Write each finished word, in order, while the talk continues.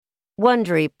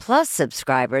Wondery Plus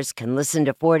subscribers can listen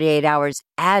to 48 Hours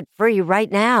ad-free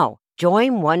right now.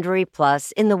 Join Wondery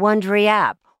Plus in the Wondery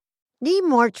app. Need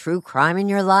more true crime in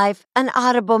your life? An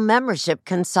Audible membership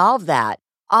can solve that.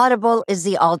 Audible is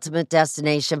the ultimate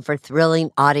destination for thrilling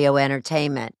audio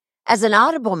entertainment. As an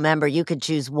Audible member, you can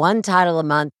choose one title a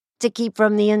month to keep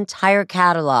from the entire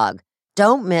catalog.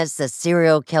 Don't miss The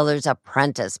Serial Killer's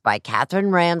Apprentice by Katherine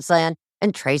Ramsland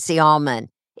and Tracy Ullman.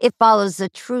 It follows the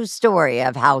true story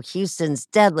of how Houston's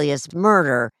deadliest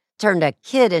murder turned a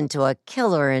kid into a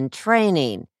killer in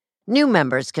training. New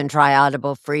members can try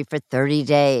Audible free for 30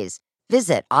 days.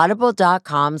 Visit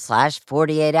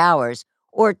audible.com/48 hours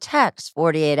or text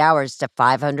 48 hours to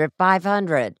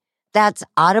 500-500. That's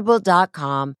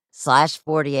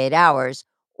audible.com/48 hours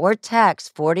or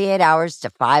text 48 hours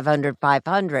to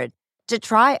 500-500 to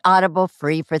try Audible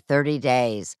free for 30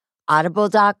 days.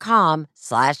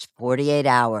 Audible.com/48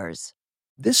 hours.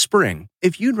 This spring,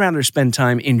 if you'd rather spend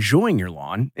time enjoying your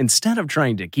lawn instead of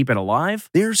trying to keep it alive,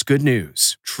 there's good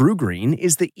news. True Green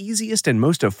is the easiest and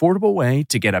most affordable way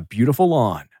to get a beautiful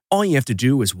lawn. All you have to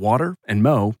do is water and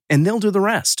mow, and they'll do the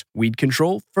rest. Weed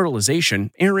control,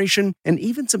 fertilization, aeration, and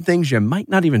even some things you might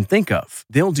not even think of.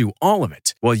 They'll do all of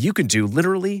it, while you can do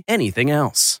literally anything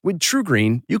else. With True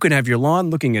Green, you can have your lawn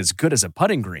looking as good as a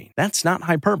putting green. That's not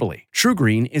hyperbole. True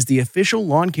Green is the official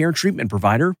lawn care treatment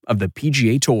provider of the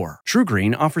PGA Tour. True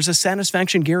Green offers a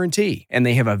satisfaction guarantee, and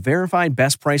they have a verified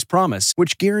best price promise,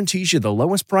 which guarantees you the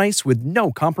lowest price with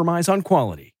no compromise on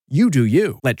quality. You do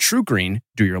you. Let True Green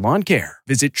do your lawn care.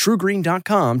 Visit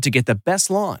TrueGreen.com to get the best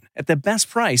lawn at the best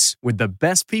price with the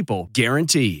best people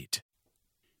guaranteed.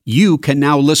 You can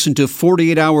now listen to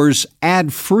 48 Hours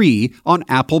ad-free on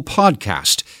Apple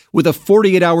Podcast with a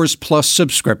 48 Hours Plus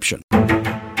subscription.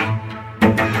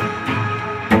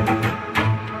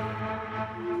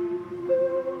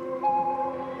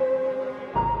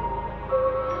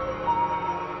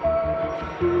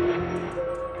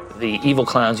 The evil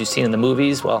clowns you've seen in the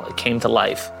movies, well, it came to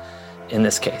life in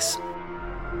this case.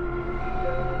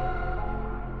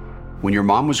 When your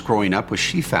mom was growing up, was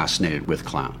she fascinated with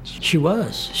clowns? She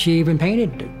was. She even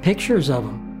painted pictures of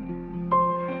them.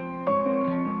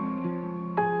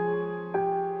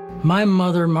 My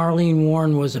mother, Marlene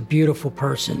Warren, was a beautiful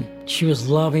person. She was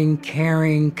loving,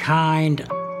 caring, kind.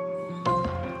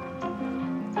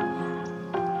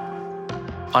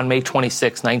 On May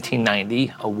 26,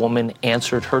 1990, a woman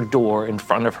answered her door in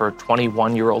front of her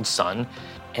 21-year-old son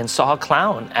and saw a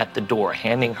clown at the door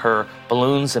handing her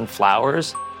balloons and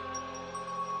flowers.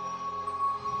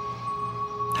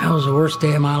 That was the worst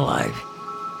day of my life.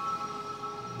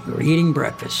 We were eating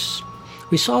breakfast.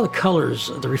 We saw the colors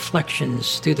of the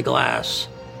reflections through the glass.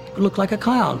 It looked like a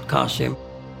clown costume.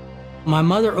 My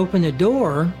mother opened the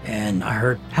door and I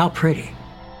heard, "How pretty."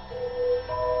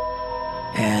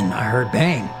 And I heard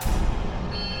bang.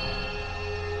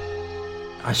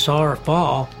 I saw her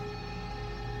fall,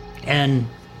 and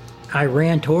I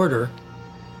ran toward her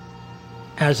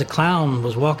as the clown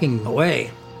was walking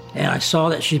away, and I saw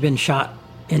that she'd been shot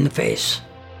in the face.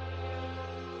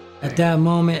 At that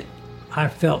moment, I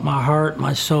felt my heart,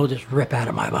 my soul just rip out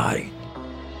of my body.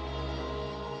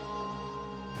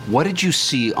 What did you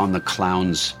see on the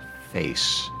clown's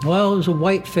face? Well, it was a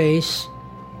white face,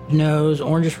 nose,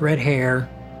 orangish red hair,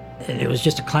 and it was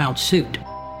just a clown suit.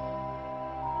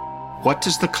 What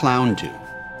does the clown do?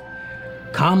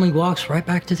 Calmly walks right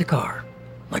back to the car,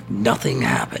 like nothing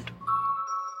happened.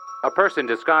 A person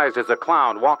disguised as a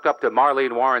clown walked up to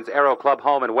Marlene Warren's Aero Club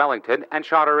home in Wellington and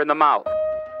shot her in the mouth.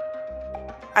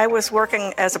 I was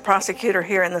working as a prosecutor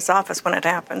here in this office when it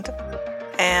happened,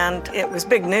 and it was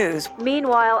big news.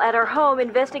 Meanwhile, at her home,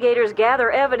 investigators gather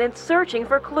evidence searching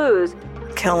for clues.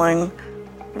 Killing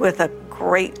with a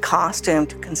great costume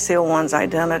to conceal one's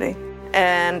identity.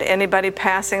 And anybody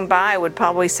passing by would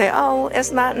probably say, "Oh,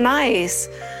 isn't that nice?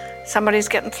 Somebody's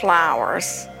getting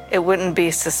flowers." It wouldn't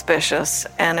be suspicious,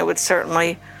 and it would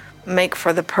certainly make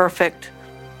for the perfect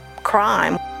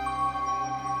crime.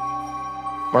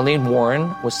 Marlene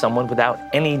Warren was someone without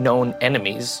any known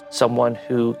enemies, someone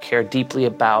who cared deeply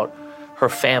about her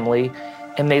family,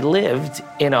 and they lived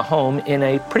in a home in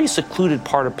a pretty secluded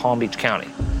part of Palm Beach County.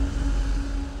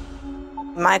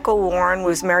 Michael Warren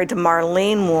was married to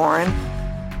Marlene Warren.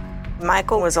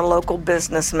 Michael was a local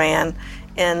businessman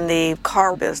in the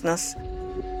car business.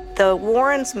 The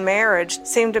Warrens' marriage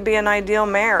seemed to be an ideal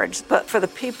marriage, but for the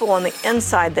people on the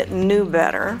inside that knew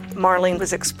better, Marlene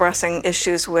was expressing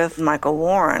issues with Michael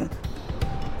Warren.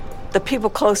 The people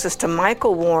closest to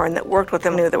Michael Warren that worked with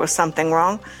him knew there was something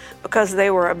wrong because they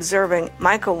were observing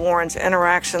Michael Warren's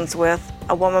interactions with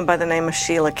a woman by the name of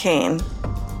Sheila Keene.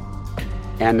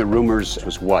 And the rumors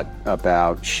was what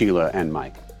about Sheila and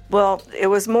Mike? Well, it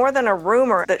was more than a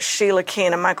rumor that Sheila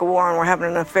Keene and Michael Warren were having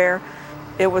an affair.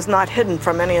 It was not hidden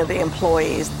from any of the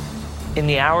employees. In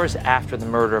the hours after the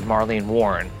murder of Marlene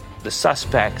Warren, the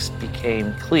suspects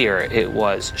became clear it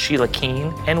was Sheila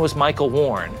Keene and was Michael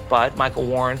Warren, but Michael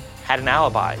Warren had an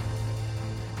alibi.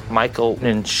 Michael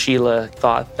and Sheila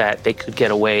thought that they could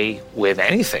get away with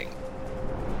anything.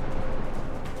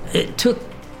 It took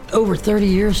over 30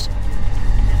 years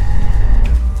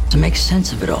to make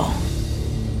sense of it all.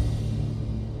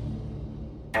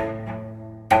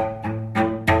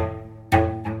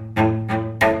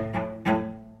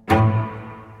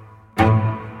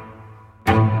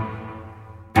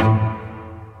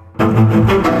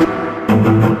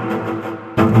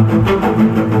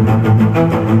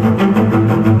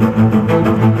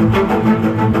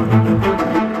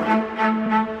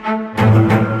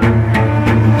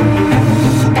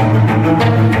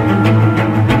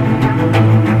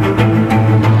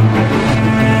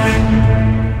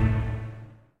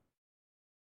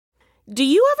 Do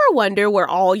you ever wonder where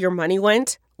all your money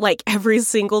went? Like every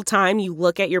single time you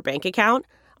look at your bank account?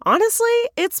 Honestly,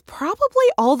 it's probably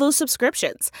all those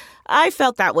subscriptions. I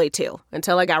felt that way too,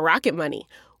 until I got Rocket Money.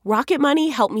 Rocket Money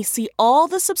helped me see all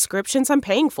the subscriptions I'm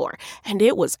paying for, and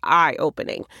it was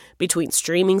eye-opening. Between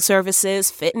streaming services,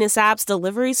 fitness apps,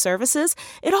 delivery services,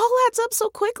 it all adds up so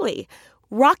quickly.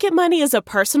 Rocket Money is a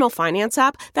personal finance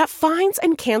app that finds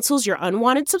and cancels your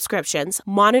unwanted subscriptions,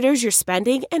 monitors your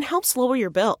spending, and helps lower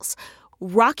your bills.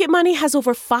 Rocket Money has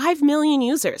over 5 million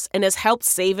users and has helped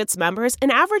save its members an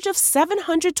average of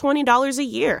 $720 a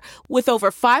year, with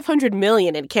over 500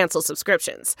 million in canceled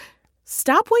subscriptions.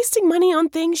 Stop wasting money on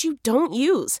things you don't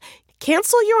use.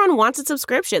 Cancel your unwanted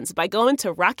subscriptions by going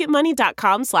to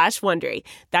rocketmoney.com/Wondery.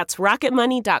 That's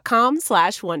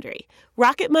rocketmoney.com/Wondery.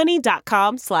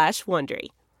 rocketmoney.com/Wondery.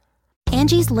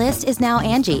 Angie's List is now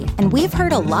Angie, and we've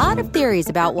heard a lot of theories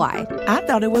about why. I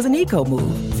thought it was an eco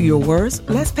move. Fewer words,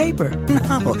 less paper.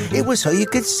 No, it was so you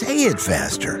could say it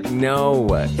faster. No,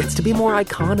 it's to be more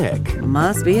iconic.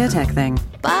 Must be a tech thing.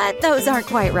 But those aren't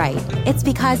quite right. It's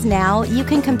because now you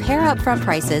can compare upfront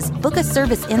prices, book a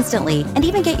service instantly, and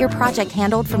even get your project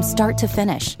handled from start to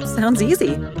finish. Sounds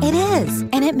easy. It is,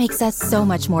 and it makes us so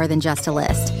much more than just a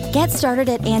list. Get started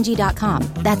at Angie.com.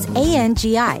 That's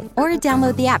ANGI, or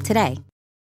download the app today.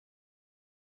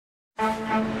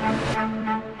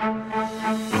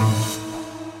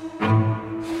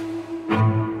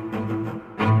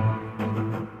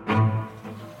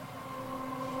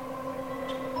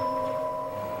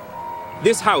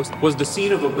 This house was the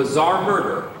scene of a bizarre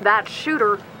murder. That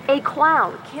shooter, a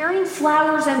clown carrying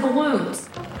flowers and balloons.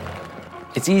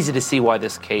 It's easy to see why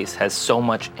this case has so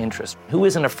much interest. Who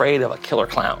isn't afraid of a killer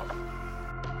clown?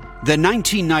 The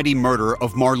 1990 murder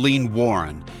of Marlene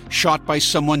Warren, shot by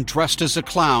someone dressed as a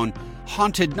clown,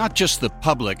 haunted not just the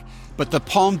public, but the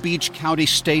Palm Beach County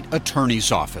State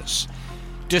Attorney's Office.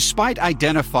 Despite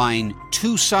identifying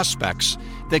 2 suspects,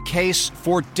 the case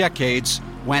for decades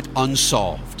went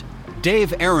unsolved.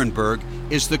 Dave Ehrenberg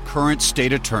is the current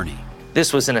state attorney.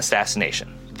 This was an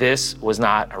assassination. This was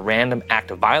not a random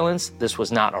act of violence. This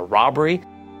was not a robbery.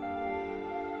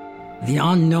 The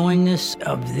unknowingness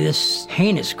of this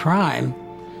heinous crime,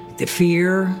 the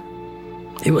fear,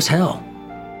 it was hell.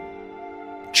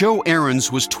 Joe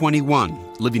Ahrens was 21,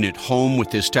 living at home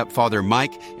with his stepfather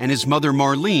Mike and his mother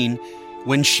Marlene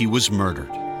when she was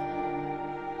murdered.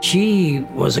 She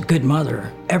was a good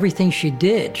mother. Everything she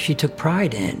did, she took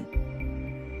pride in.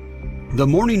 The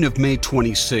morning of May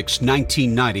 26,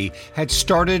 1990, had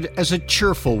started as a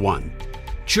cheerful one.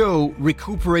 Joe,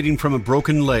 recuperating from a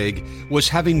broken leg, was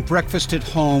having breakfast at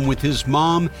home with his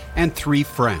mom and 3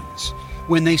 friends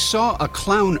when they saw a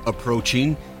clown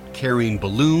approaching, carrying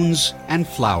balloons and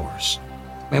flowers.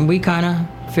 And we kind of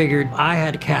figured I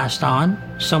had a cast on.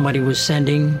 Somebody was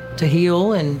sending to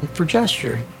heal and for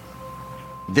gesture.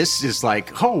 This is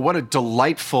like, oh, what a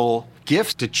delightful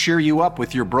gift to cheer you up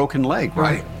with your broken leg,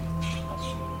 right?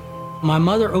 My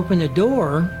mother opened the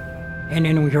door, and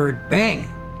then we heard bang,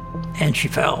 and she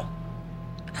fell.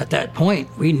 At that point,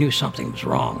 we knew something was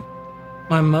wrong.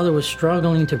 My mother was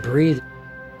struggling to breathe,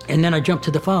 and then I jumped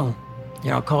to the phone.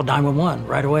 Called 911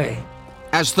 right away.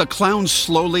 As the clown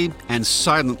slowly and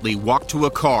silently walked to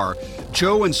a car,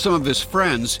 Joe and some of his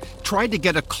friends tried to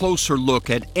get a closer look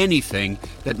at anything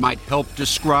that might help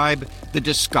describe the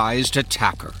disguised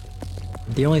attacker.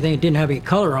 The only thing that didn't have any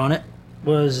color on it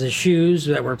was the shoes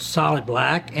that were solid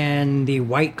black and the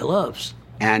white gloves.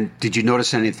 And did you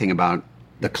notice anything about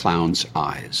the clown's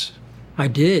eyes? I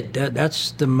did.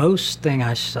 That's the most thing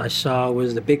I saw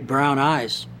was the big brown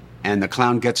eyes. And the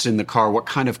clown gets in the car. What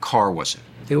kind of car was it?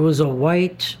 It was a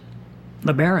white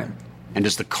LeBaron. And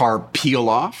does the car peel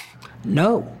off?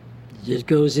 No. It just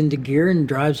goes into gear and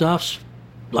drives off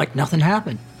like nothing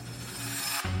happened.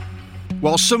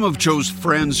 While some of Joe's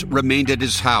friends remained at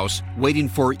his house waiting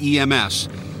for EMS,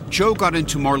 Joe got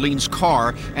into Marlene's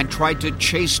car and tried to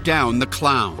chase down the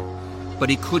clown, but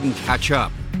he couldn't catch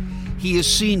up. He is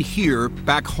seen here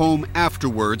back home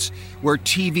afterwards, where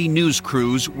TV news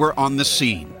crews were on the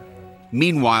scene.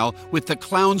 Meanwhile, with the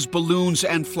clown's balloons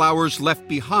and flowers left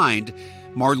behind,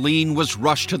 Marlene was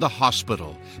rushed to the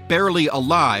hospital, barely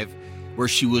alive, where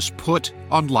she was put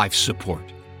on life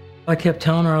support. I kept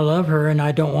telling her I love her and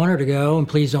I don't want her to go and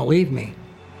please don't leave me.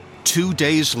 2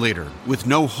 days later, with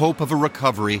no hope of a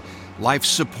recovery, life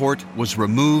support was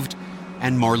removed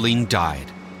and Marlene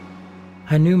died.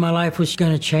 I knew my life was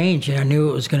going to change and I knew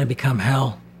it was going to become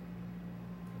hell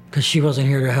because she wasn't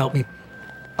here to help me.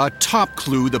 A top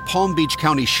clue the Palm Beach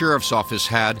County Sheriff's Office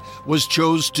had was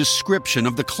Joe's description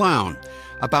of the clown.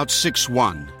 About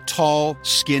 6'1", tall,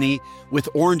 skinny, with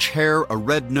orange hair, a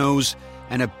red nose,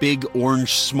 and a big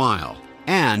orange smile.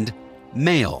 And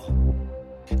male.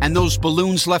 And those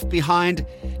balloons left behind,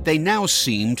 they now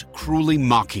seemed cruelly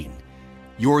mocking.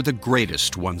 "You're the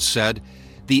greatest," one said.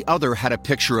 The other had a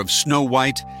picture of Snow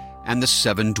White and the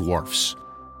 7 dwarfs.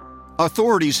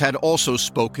 Authorities had also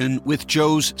spoken with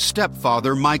Joe's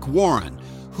stepfather, Mike Warren,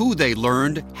 who they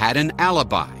learned had an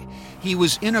alibi. He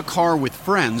was in a car with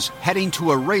friends heading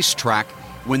to a racetrack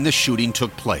when the shooting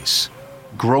took place.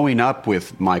 Growing up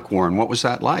with Mike Warren, what was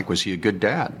that like? Was he a good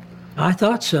dad? I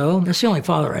thought so. That's the only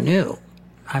father I knew.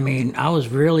 I mean, I was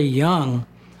really young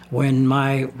when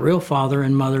my real father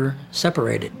and mother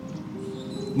separated.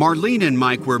 Marlene and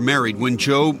Mike were married when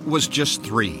Joe was just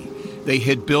 3. They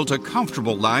had built a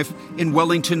comfortable life in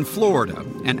Wellington, Florida,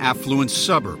 an affluent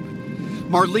suburb.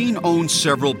 Marlene owned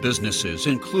several businesses,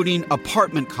 including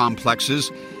apartment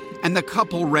complexes, and the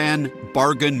couple ran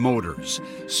Bargain Motors,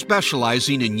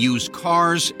 specializing in used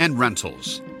cars and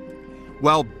rentals.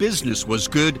 While business was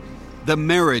good, the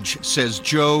marriage, says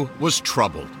Joe, was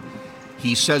troubled.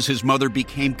 He says his mother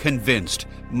became convinced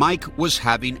Mike was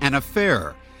having an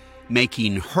affair,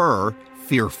 making her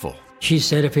fearful. She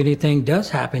said, if anything does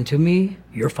happen to me,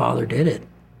 your father did it.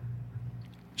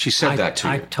 She said that to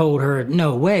you? I told her,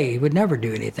 no way, he would never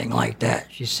do anything like that.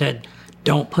 She said,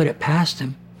 don't put it past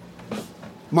him.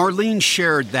 Marlene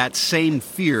shared that same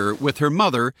fear with her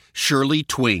mother, Shirley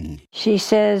Twing. She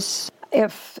says,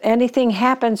 if anything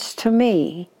happens to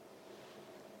me,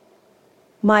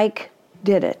 Mike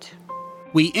did it.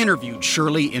 We interviewed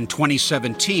Shirley in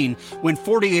 2017 when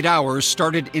 48 Hours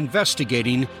started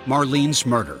investigating Marlene's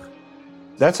murder.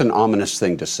 That's an ominous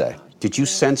thing to say. Did you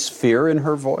sense fear in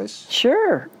her voice?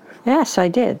 Sure. Yes, I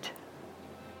did.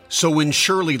 So when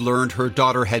Shirley learned her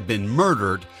daughter had been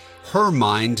murdered, her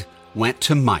mind went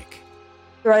to Mike.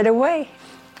 Right away.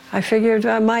 I figured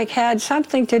Mike had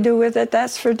something to do with it,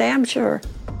 that's for damn sure.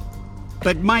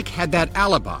 But Mike had that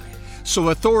alibi, so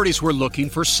authorities were looking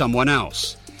for someone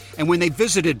else. And when they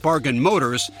visited Bargain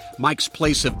Motors, Mike's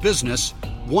place of business,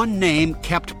 one name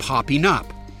kept popping up.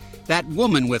 That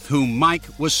woman with whom Mike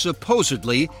was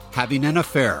supposedly having an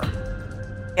affair.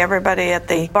 Everybody at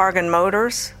the Bargain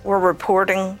Motors were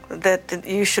reporting that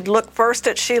you should look first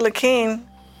at Sheila Keene.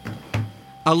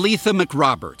 Aletha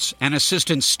McRoberts, an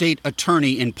assistant state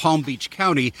attorney in Palm Beach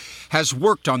County, has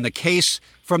worked on the case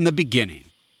from the beginning.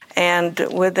 And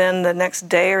within the next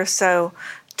day or so,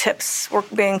 tips were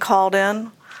being called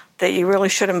in that you really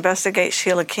should investigate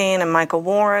Sheila Keene and Michael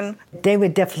Warren. They were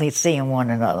definitely seeing one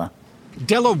another.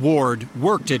 Della Ward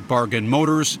worked at Bargain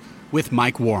Motors with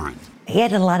Mike Warren. He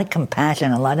had a lot of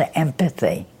compassion, a lot of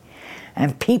empathy,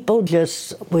 and people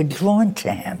just were drawn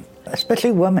to him,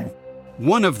 especially women.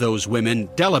 One of those women,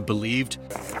 Della believed,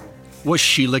 was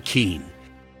Sheila Keene.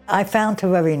 I found her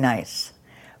very nice,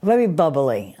 very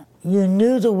bubbly. You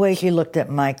knew the way she looked at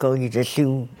Michael,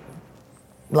 you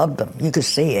loved him. You could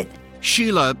see it.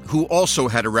 Sheila, who also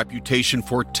had a reputation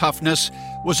for toughness,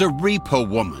 was a repo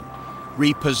woman,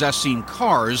 repossessing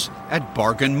cars at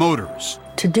Bargain Motors.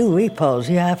 To do repos,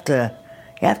 you have to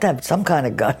have some kind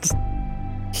of guts.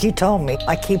 She told me,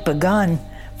 I keep a gun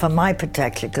for my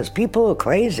protection because people are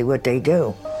crazy what they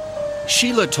do.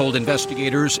 Sheila told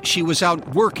investigators she was out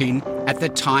working at the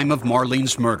time of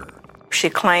Marlene's murder. She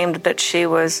claimed that she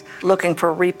was looking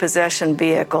for repossession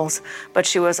vehicles, but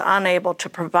she was unable to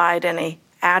provide any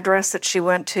address that she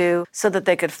went to so that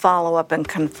they could follow up and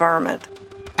confirm it.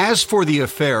 As for the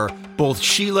affair, both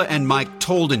Sheila and Mike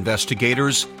told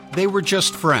investigators they were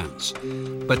just friends.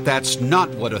 But that's not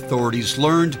what authorities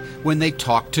learned when they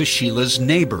talked to Sheila's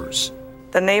neighbors.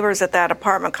 The neighbors at that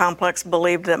apartment complex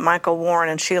believed that Michael Warren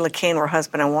and Sheila Keene were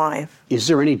husband and wife. Is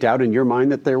there any doubt in your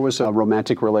mind that there was a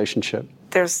romantic relationship?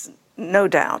 There's no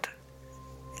doubt.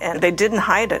 And they didn't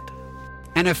hide it.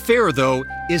 An affair, though,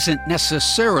 isn't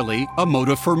necessarily a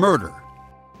motive for murder.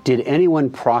 Did anyone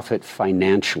profit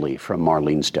financially from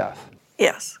Marlene's death?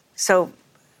 Yes. So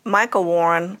Michael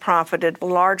Warren profited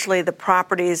largely. The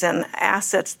properties and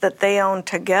assets that they owned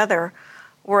together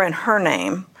were in her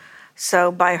name.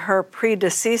 So by her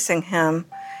predeceasing him,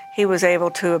 he was able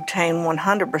to obtain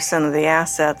 100% of the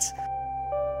assets.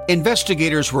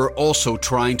 Investigators were also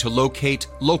trying to locate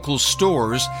local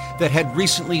stores that had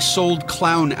recently sold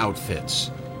clown outfits.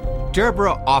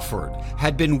 Deborah Offord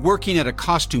had been working at a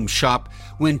costume shop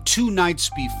when 2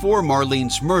 nights before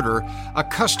Marlene's murder, a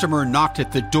customer knocked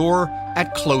at the door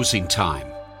at closing time.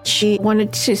 She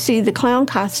wanted to see the clown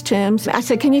costumes. I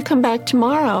said, "Can you come back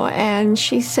tomorrow?" And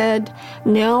she said,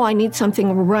 "No, I need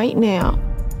something right now."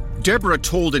 Deborah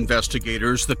told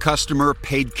investigators the customer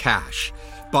paid cash,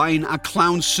 buying a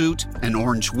clown suit, an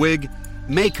orange wig,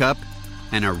 makeup,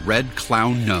 and a red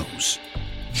clown nose.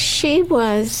 She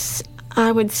was,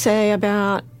 I would say,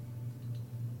 about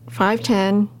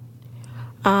 5'10",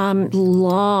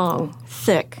 long,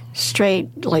 thick,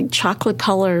 straight, like chocolate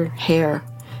color hair,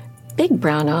 big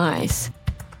brown eyes.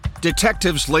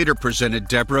 Detectives later presented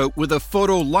Deborah with a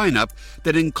photo lineup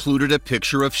that included a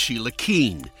picture of Sheila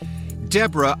Keene.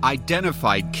 Deborah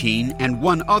identified Keene and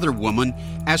one other woman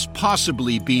as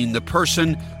possibly being the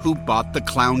person who bought the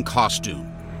clown costume.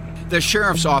 The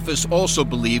sheriff's office also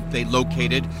believed they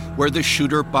located where the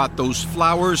shooter bought those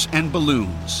flowers and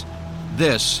balloons.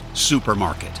 This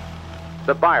supermarket.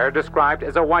 The buyer described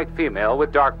as a white female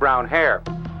with dark brown hair.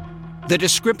 The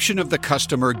description of the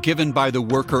customer given by the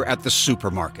worker at the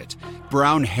supermarket,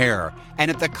 brown hair,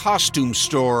 and at the costume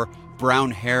store,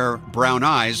 brown hair, brown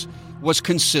eyes, was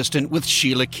consistent with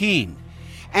Sheila Keene.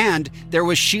 And there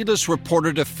was Sheila's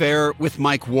reported affair with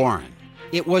Mike Warren.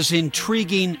 It was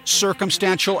intriguing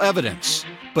circumstantial evidence,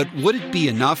 but would it be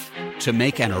enough to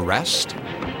make an arrest?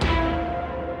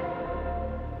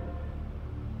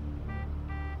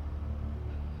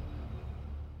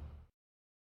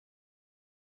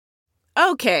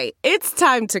 Okay, it's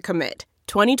time to commit.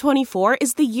 2024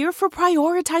 is the year for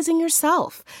prioritizing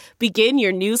yourself. Begin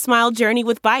your new smile journey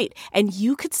with Byte, and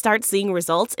you could start seeing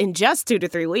results in just 2 to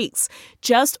 3 weeks.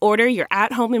 Just order your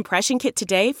at-home impression kit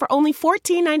today for only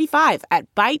 $14.95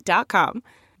 at Byte.com.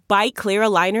 Byte Clear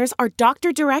aligners are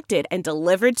doctor-directed and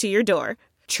delivered to your door.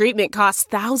 Treatment costs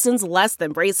thousands less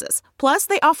than braces. Plus,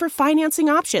 they offer financing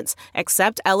options,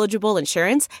 accept eligible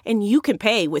insurance, and you can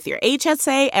pay with your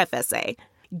HSA FSA.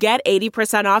 Get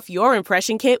 80% off your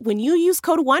impression kit when you use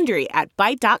code WONDERY at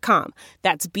Byte.com.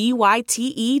 That's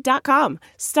BYTE.com.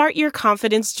 Start your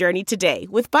confidence journey today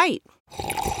with Byte.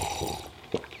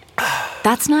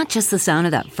 That's not just the sound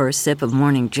of that first sip of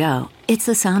Morning Joe. It's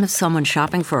the sound of someone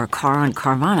shopping for a car on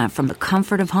Carvana from the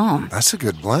comfort of home. That's a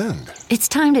good blend. It's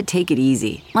time to take it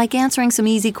easy, like answering some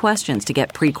easy questions to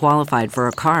get pre-qualified for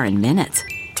a car in minutes.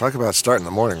 Talk about starting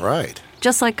the morning right.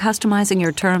 Just like customizing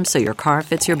your terms so your car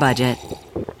fits your budget.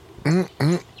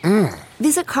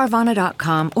 Visit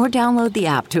Carvana.com or download the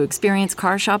app to experience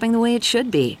car shopping the way it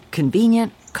should be.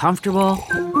 Convenient, comfortable.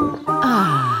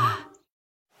 Ah.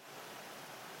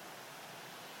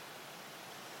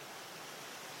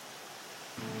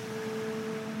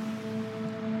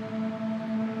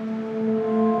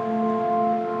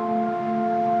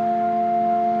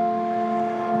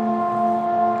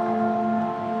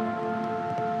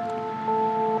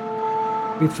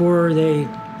 Before they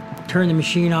turned the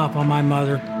machine off on my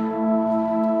mother.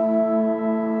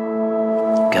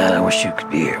 God, I wish you could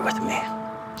be here with me.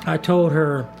 I told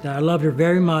her that I loved her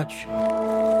very much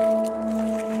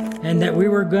and that we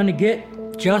were going to get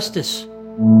justice.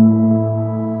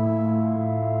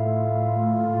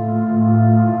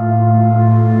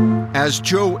 As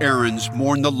Joe Ahrens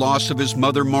mourned the loss of his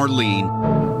mother, Marlene,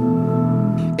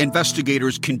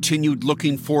 investigators continued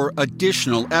looking for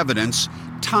additional evidence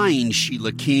tying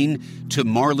Sheila Keene to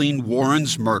Marlene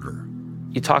Warren's murder.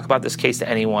 You talk about this case to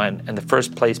anyone, and the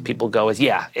first place people go is,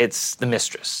 yeah, it's the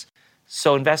mistress.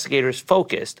 So investigators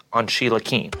focused on Sheila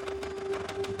Keene.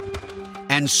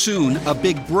 And soon, a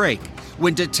big break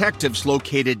when detectives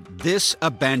located this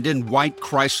abandoned white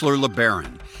Chrysler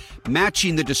LeBaron,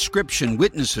 matching the description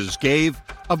witnesses gave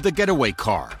of the getaway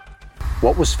car.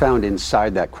 What was found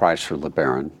inside that Chrysler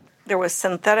LeBaron? There was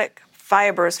synthetic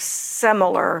fibers,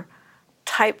 similar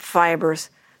type fibers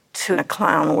to a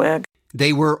clown wig.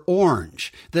 They were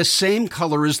orange, the same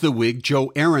color as the wig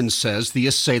Joe Ahrens says the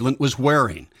assailant was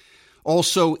wearing.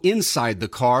 Also inside the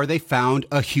car, they found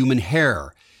a human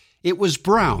hair. It was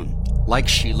brown, like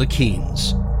Sheila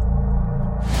Keene's.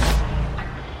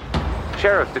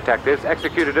 Sheriff's detectives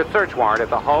executed a search warrant at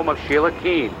the home of Sheila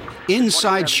Keene.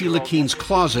 Inside Sheila Keene's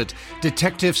closet,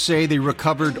 detectives say they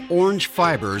recovered orange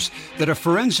fibers that a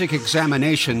forensic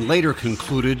examination later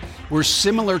concluded were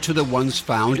similar to the ones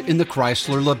found in the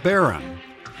Chrysler LeBaron.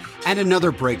 And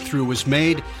another breakthrough was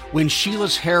made when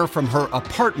Sheila's hair from her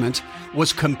apartment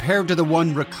was compared to the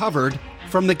one recovered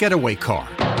from the getaway car.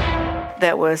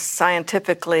 That was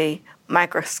scientifically,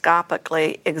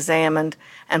 microscopically examined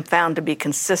and found to be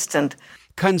consistent.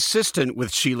 Consistent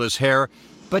with Sheila's hair,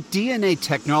 but DNA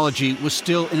technology was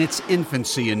still in its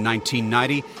infancy in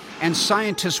 1990, and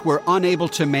scientists were unable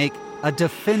to make a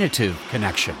definitive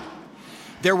connection.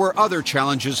 There were other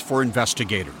challenges for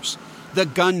investigators. The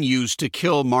gun used to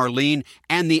kill Marlene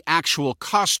and the actual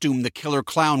costume the killer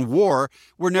clown wore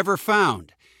were never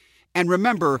found. And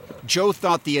remember, Joe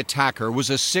thought the attacker was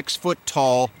a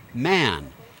 6-foot-tall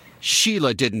man.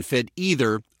 Sheila didn't fit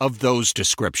either of those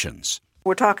descriptions.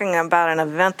 We're talking about an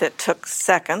event that took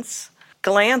seconds.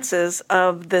 Glances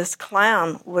of this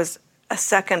clown was a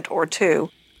second or two.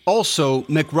 Also,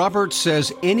 McRoberts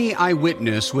says any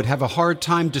eyewitness would have a hard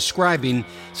time describing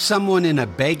someone in a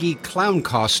baggy clown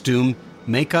costume,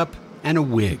 makeup, and a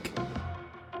wig.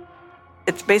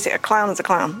 It's basically a clown is a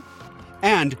clown.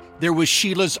 And there was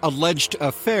Sheila's alleged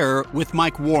affair with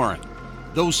Mike Warren.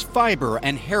 Those fiber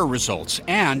and hair results,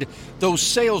 and those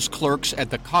sales clerks at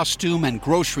the costume and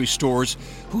grocery stores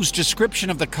whose description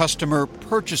of the customer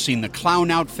purchasing the clown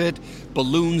outfit,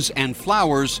 balloons, and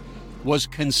flowers was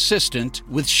consistent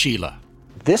with Sheila.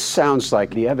 This sounds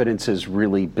like the evidence is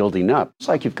really building up. It's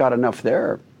like you've got enough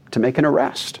there to make an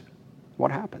arrest.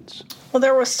 What happens? Well,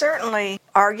 there was certainly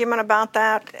argument about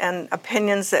that and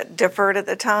opinions that differed at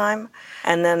the time.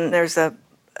 And then there's an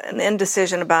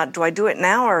indecision about, do I do it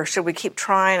now or should we keep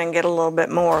trying and get a little bit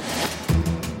more?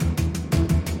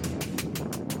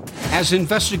 As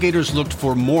investigators looked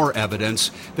for more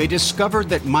evidence, they discovered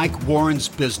that Mike Warren's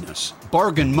business,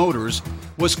 Bargain Motors,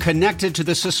 was connected to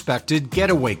the suspected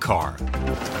getaway car.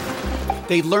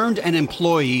 They learned an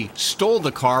employee stole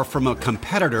the car from a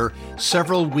competitor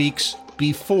several weeks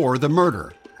before the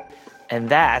murder. And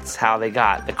that's how they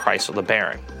got the Chrysler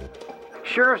LeBaron.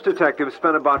 Sheriff's detectives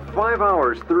spent about 5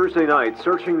 hours Thursday night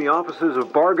searching the offices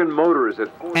of Bargain Motors at...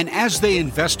 And as they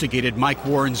investigated Mike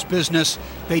Warren's business,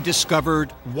 they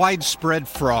discovered widespread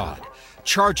fraud,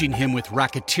 charging him with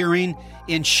racketeering,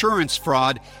 insurance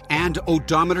fraud, and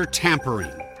odometer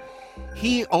tampering.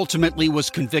 He ultimately was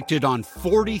convicted on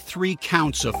 43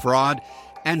 counts of fraud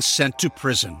and sent to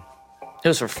prison. It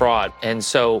was for fraud, and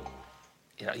so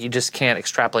you just can't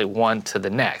extrapolate one to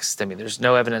the next. I mean, there's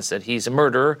no evidence that he's a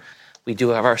murderer. We do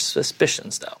have our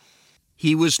suspicions, though.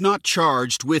 He was not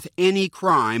charged with any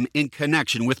crime in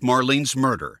connection with Marlene's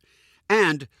murder.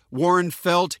 And Warren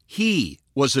felt he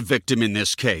was a victim in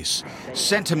this case,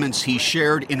 sentiments he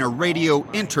shared in a radio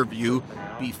interview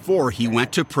before he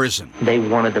went to prison. They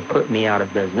wanted to put me out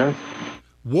of business.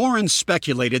 Warren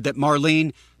speculated that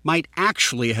Marlene might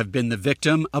actually have been the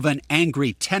victim of an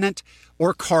angry tenant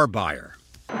or car buyer.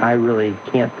 I really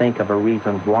can't think of a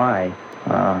reason why,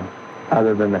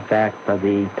 other than the fact of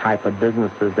the type of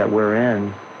businesses that we're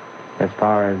in, as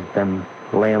far as them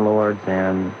landlords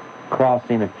and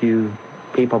crossing a few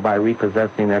people by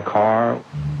repossessing their car.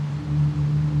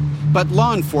 But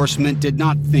law enforcement did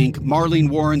not think Marlene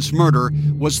Warren's murder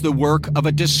was the work of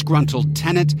a disgruntled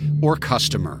tenant or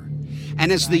customer.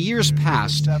 And as the years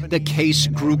passed, the case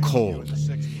grew cold.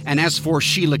 And as for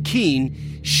Sheila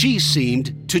Keene, she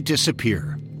seemed to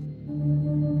disappear.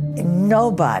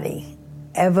 Nobody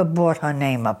ever brought her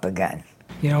name up again.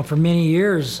 For many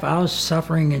years, I was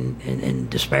suffering in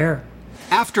despair.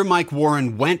 After Mike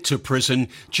Warren went to prison,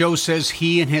 Joe says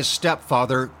he and his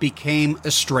stepfather became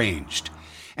estranged.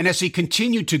 And as he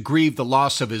continued to grieve the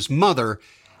loss of his mother,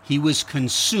 he was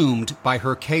consumed by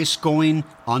her case going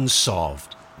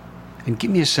unsolved. And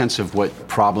give me a sense of what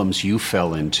problems you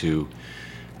fell into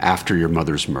after your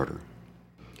mother's murder.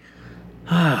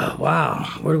 Wow.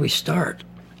 Where do we start?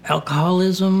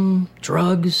 Alcoholism,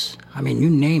 drugs, you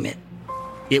name it.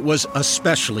 It was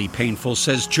especially painful,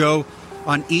 says Joe,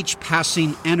 on each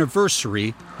passing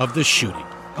anniversary of the shooting.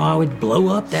 I would blow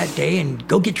up that day and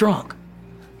go get drunk,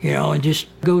 and just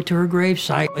go to her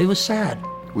gravesite. It was sad.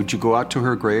 Would you go out to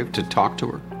her grave to talk to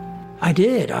her? I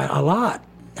did, a lot.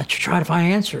 To try to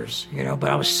find answers, but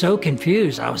I was so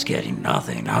confused. I was getting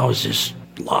nothing. I was just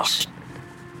lost.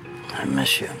 I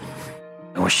miss you.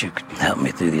 I wish you could help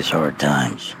me through these hard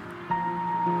times.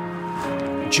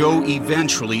 Joe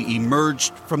eventually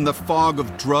emerged from the fog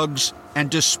of drugs and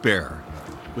despair.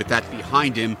 With that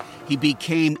behind him, he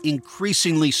became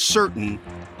increasingly certain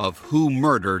of who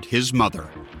murdered his mother.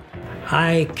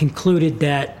 I concluded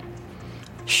that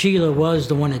Sheila was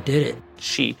the one that did it.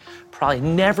 She probably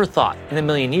never thought in a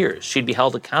million years she'd be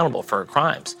held accountable for her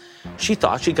crimes. She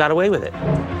thought she got away with it.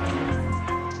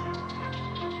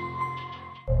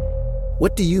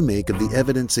 What do you make of the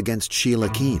evidence against Sheila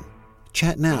Keene?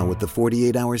 Chat now with the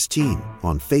 48 Hours team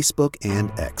on Facebook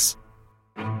and X.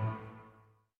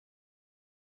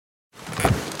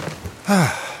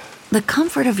 The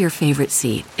comfort of your favorite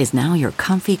seat is now your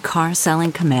comfy car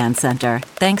selling command center,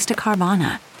 thanks to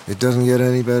Carvana. It doesn't get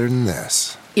any better than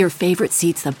this. Your favorite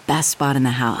seat's the best spot in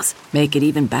the house. Make it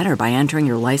even better by entering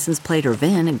your license plate or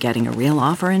VIN and getting a real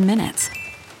offer in minutes.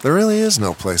 There really is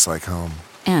no place like home.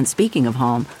 And speaking of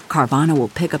home, Carvana will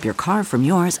pick up your car from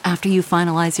yours after you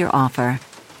finalize your offer.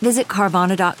 Visit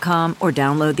Carvana.com or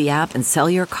download the app and sell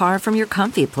your car from your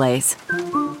comfy place.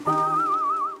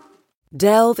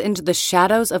 Delve into the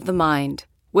shadows of the mind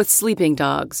with Sleeping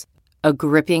Dogs, a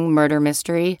gripping murder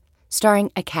mystery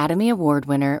starring Academy Award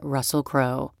winner Russell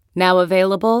Crowe. Now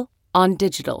available on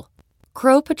digital.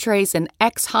 Crowe portrays an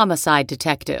ex-homicide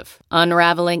detective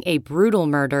unraveling a brutal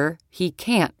murder he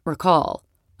can't recall.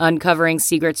 Uncovering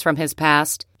secrets from his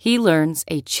past, he learns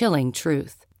a chilling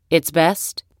truth. It's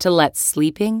best to let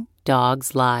sleeping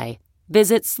dogs lie.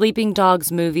 Visit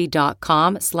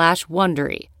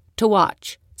sleepingdogsmovie.com/Wondery to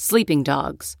watch Sleeping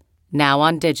Dogs, now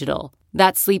on digital.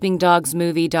 That's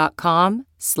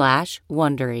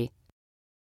sleepingdogsmovie.com/Wondery.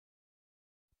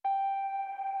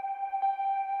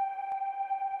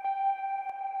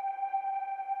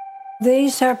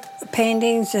 These are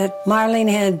paintings that Marlene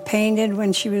had painted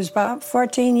when she was about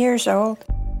 14 years old.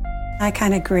 I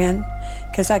kind of grin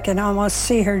because I can almost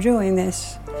see her doing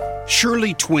this.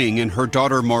 Shirley Twing and her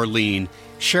daughter Marlene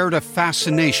shared a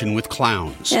fascination with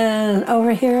clowns. And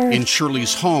over here... In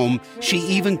Shirley's home, she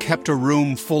even kept a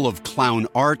room full of clown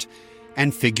art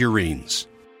and figurines.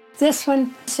 This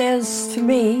one says to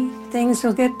me, things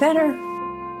will get better.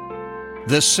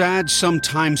 The sad,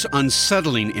 sometimes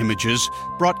unsettling images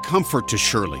brought comfort to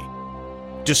Shirley,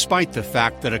 despite the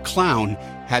fact that a clown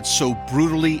had so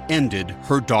brutally ended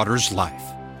her daughter's life.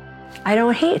 I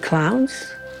don't hate clowns.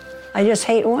 I just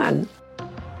hate one.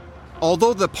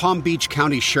 Although the Palm Beach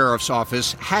County Sheriff's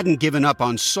Office hadn't given up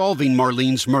on solving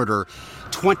Marlene's murder,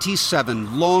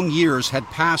 27 long years had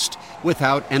passed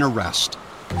without an arrest.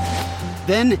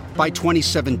 Then, by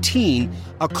 2017,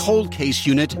 a cold case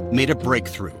unit made a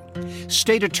breakthrough.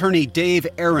 State Attorney Dave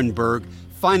Ehrenberg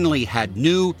finally had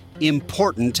new,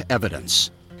 important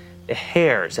evidence. The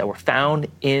hairs that were found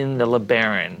in the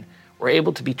LeBaron were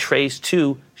able to be traced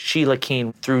to Sheila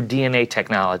Keene through DNA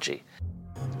technology.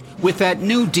 With that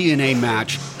new DNA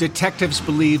match, detectives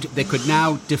believed they could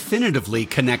now definitively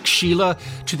connect Sheila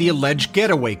to the alleged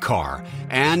getaway car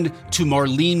and to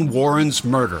Marlene Warren's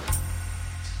murder.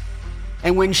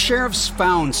 And when sheriffs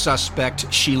found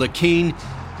suspect Sheila Keene,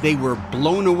 they were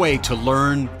blown away to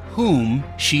learn whom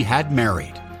she had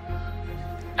married.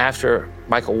 After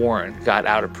Michael Warren got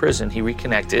out of prison, he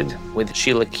reconnected with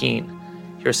Sheila Keene.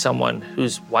 Here's someone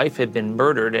whose wife had been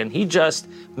murdered, and he just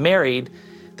married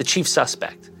the chief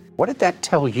suspect. What did that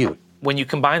tell you? When you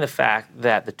combine the fact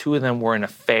that the two of them were in an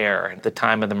affair at the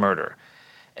time of the murder,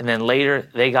 and then later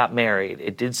they got married,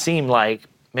 it did seem like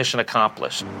mission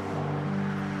accomplished.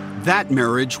 That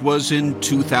marriage was in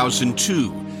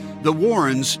 2002. The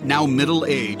Warrens, now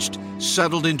middle-aged,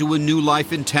 settled into a new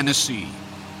life in Tennessee,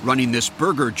 running this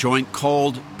burger joint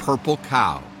called Purple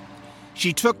Cow.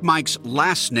 She took Mike's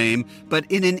last name, but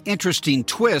in an interesting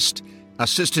twist,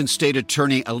 Assistant State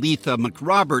Attorney Aletha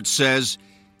McRoberts says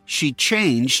she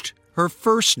changed her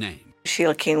first name.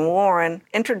 Sheila Keene Warren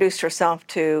introduced herself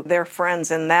to their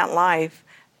friends in that life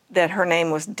that her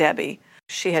name was Debbie.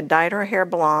 She had dyed her hair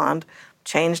blonde,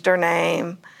 changed her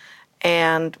name,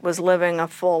 and was living a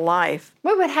full life.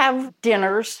 We would have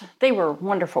dinners. They were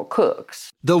wonderful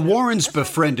cooks. The Warrens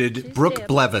befriended Brooke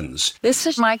Blevins. This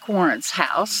is Mike Warren's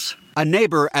house. A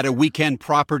neighbor at a weekend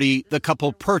property the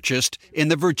couple purchased in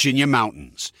the Virginia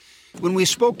mountains. When we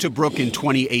spoke to Brooke in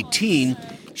 2018,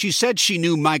 she said she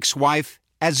knew Mike's wife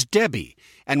as Debbie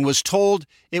and was told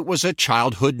it was a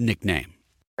childhood nickname.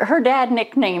 Her dad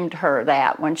nicknamed her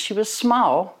that when she was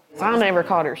small. I never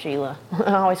called her Sheila.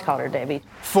 I always called her Debbie.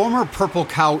 Former Purple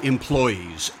Cow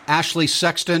employees Ashley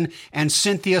Sexton and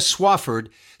Cynthia Swafford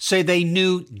say they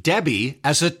knew Debbie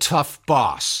as a tough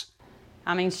boss.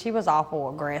 I mean, she was awful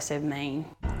aggressive, mean.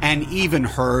 And even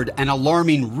heard an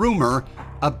alarming rumor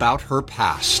about her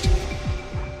past.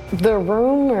 The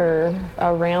rumor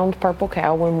around Purple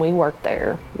Cow when we worked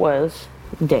there was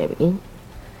Debbie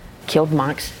killed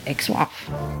Mike's ex-wife.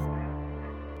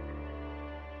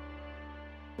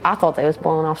 I thought they was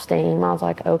blowing off steam. I was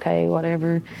like, okay,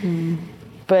 whatever.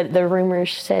 But the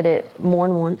rumors said it more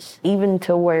than once, even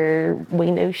to where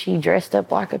we knew she dressed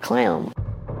up like a clown.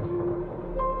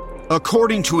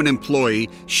 According to an employee,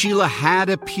 Sheila had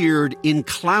appeared in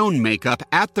clown makeup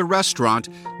at the restaurant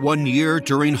one year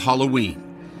during Halloween.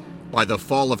 By the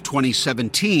fall of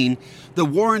 2017, the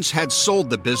Warrens had sold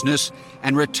the business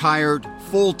and retired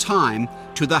full-time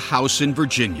to the house in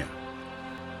Virginia.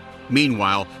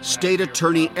 Meanwhile, State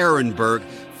Attorney Ehrenberg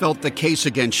felt the case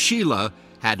against Sheila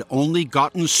had only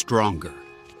gotten stronger.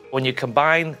 When you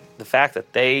combine the fact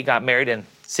that they got married and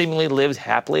seemingly lived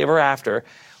happily ever after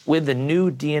with the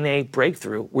new DNA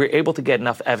breakthrough, we're able to get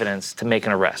enough evidence to make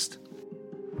an arrest.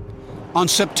 On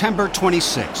September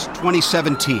 26,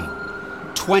 2017,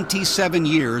 27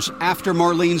 years after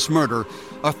Marlene's murder,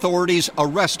 authorities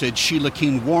arrested Sheila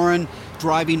Keene Warren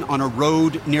driving on a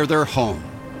road near their home.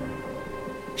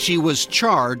 She was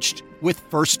charged with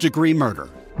first-degree murder.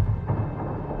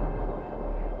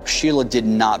 Sheila did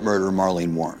not murder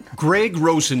Marlene Warren. Greg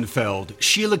Rosenfeld,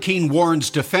 Sheila Keene Warren's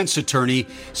defense attorney,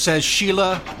 says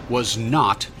Sheila was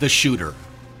not the shooter.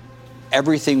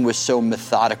 Everything was so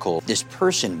methodical. This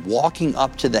person walking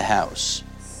up to the house,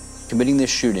 committing this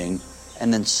shooting,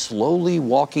 and then slowly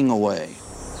walking away.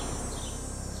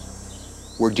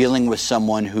 We're dealing with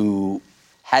someone who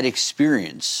had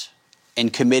experience in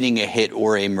committing a hit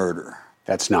or a murder.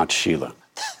 That's not Sheila.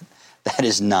 That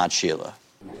is not Sheila.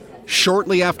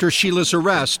 Shortly after Sheila's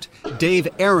arrest, Dave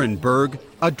Ehrenberg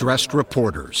addressed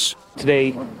reporters.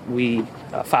 Today, we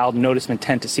filed notice of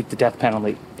intent to seek the death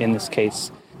penalty in this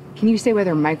case. Can you say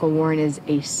whether Michael Warren is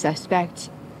a suspect?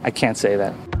 I can't say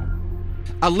that.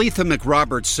 Aletha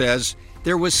McRoberts says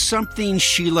there was something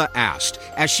Sheila asked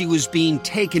as she was being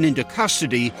taken into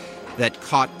custody that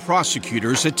caught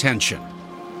prosecutors' attention.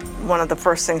 One of the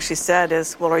first things she said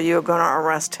is, well, are you going to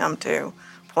arrest him too?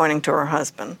 Pointing to her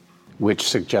husband. Which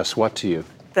suggests what to you?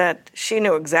 That she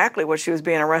knew exactly what she was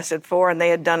being arrested for, and they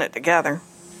had done it together.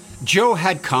 Joe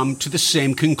had come to the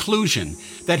same conclusion,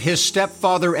 that his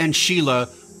stepfather and Sheila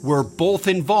were both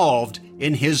involved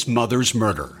in his mother's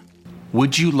murder.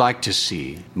 Would you like to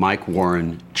see Mike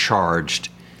Warren charged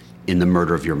in the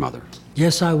murder of your mother?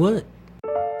 Yes, I would.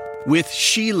 With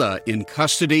Sheila in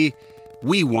custody,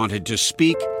 we wanted to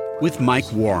speak with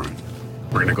Mike Warren.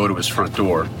 We're going to go to his front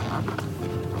door,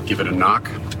 give it a knock,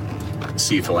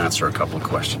 see if he'll answer a couple of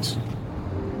questions.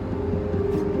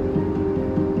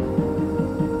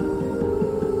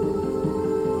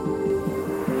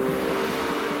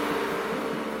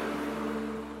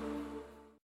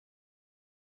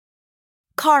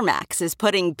 CarMax is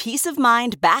putting peace of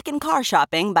mind back in car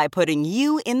shopping by putting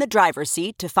you in the driver's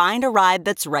seat to find a ride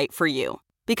that's right for you.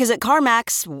 Because at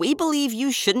CarMax, we believe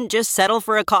you shouldn't just settle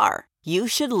for a car. You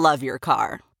should love your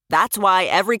car. That's why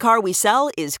every car we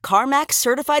sell is CarMax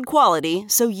certified quality,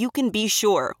 so you can be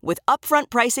sure with upfront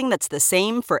pricing that's the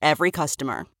same for every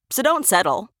customer. So don't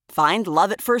settle. Find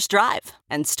love at first drive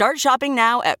and start shopping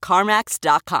now at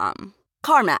CarMax.com.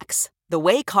 CarMax, the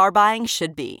way car buying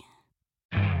should be.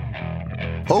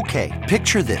 Okay,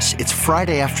 picture this. It's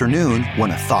Friday afternoon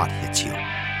when a thought hits you.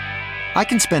 I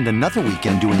can spend another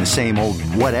weekend doing the same old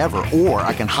whatever, or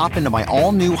I can hop into my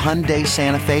all-new Hyundai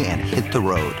Santa Fe and hit the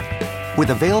road.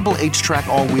 With available H-Track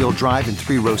all-wheel drive and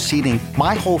 3-row seating,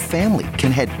 my whole family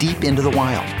can head deep into the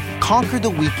wild. Conquer the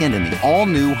weekend in the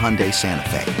all-new Hyundai Santa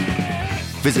Fe.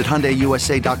 Visit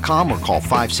HyundaiUSA.com or call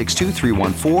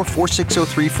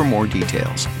 562-314-4603 for more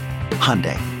details.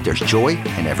 Hyundai, there's joy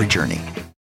in every journey.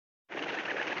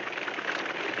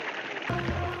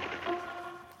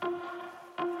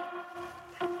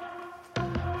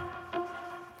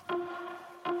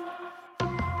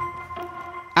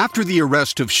 After the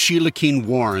arrest of Sheila Keene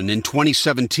Warren in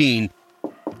 2017,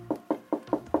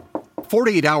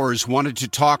 48 Hours wanted to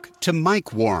talk to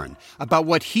Mike Warren about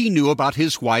what he knew about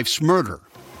his wife's murder.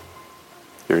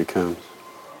 Here he comes.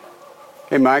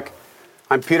 Hey, Mike.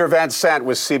 I'm Peter Van Sant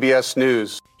with CBS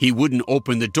News. He wouldn't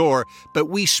open the door, but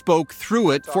we spoke through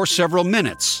it for several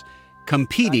minutes,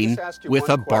 competing with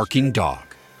a barking dog.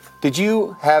 Did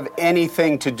you have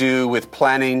anything to do with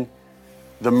planning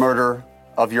the murder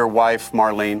of your wife,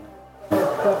 Marlene?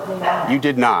 You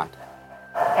did not.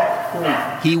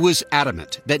 He was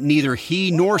adamant that neither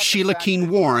he nor Sheila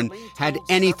Keene Warren had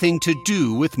anything to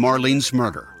do with Marlene's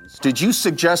murder. Did you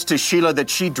suggest to Sheila that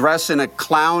she dress in a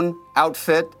clown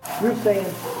outfit? You're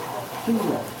saying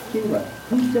Sheila.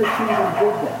 Who said Sheila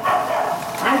did that?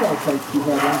 I don't think she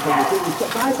had anything to do with it.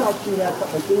 If I thought she had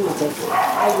something to do with it,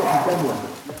 I wouldn't have done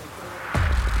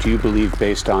with it. Do you believe,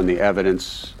 based on the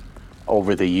evidence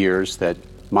over the years, that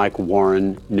Mike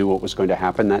Warren knew what was going to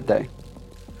happen that day?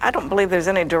 I don't believe there's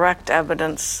any direct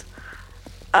evidence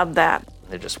of that.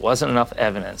 There just wasn't enough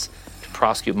evidence to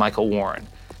prosecute Michael Warren.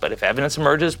 But if evidence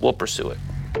emerges, we'll pursue it.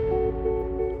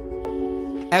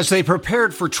 As they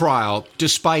prepared for trial,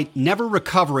 despite never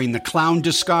recovering the clown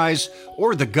disguise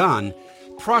or the gun,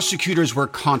 prosecutors were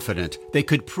confident they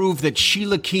could prove that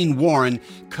Sheila Keene Warren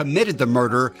committed the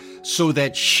murder so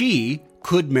that she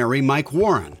could marry Mike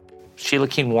Warren. Sheila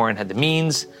Keene Warren had the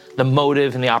means, the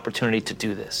motive, and the opportunity to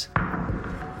do this.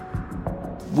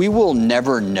 We will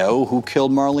never know who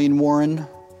killed Marlene Warren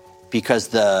because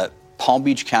the Palm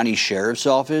Beach County Sheriff's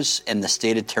Office and the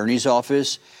State Attorney's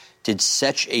Office did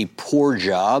such a poor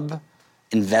job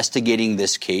investigating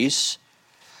this case.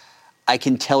 I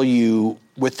can tell you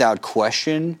without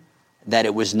question that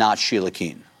it was not Sheila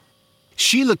Keene.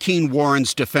 Sheila Keene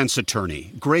Warren's defense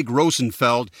attorney, Greg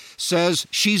Rosenfeld, says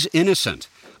she's innocent,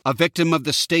 a victim of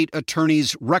the state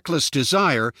attorney's reckless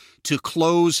desire to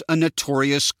close a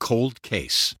notorious cold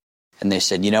case. And they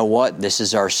said, you know what, this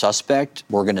is our suspect.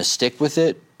 We're going to stick with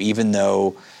it, even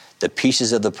though the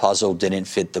pieces of the puzzle didn't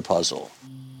fit the puzzle.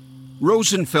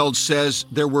 Rosenfeld says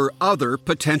there were other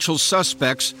potential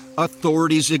suspects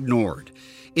authorities ignored,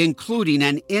 including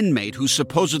an inmate who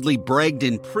supposedly bragged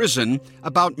in prison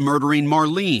about murdering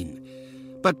Marlene.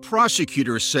 But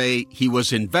prosecutors say he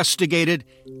was investigated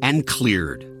and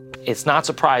cleared. It's not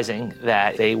surprising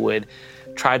that they would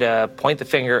try to point the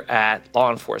finger at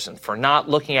law enforcement for not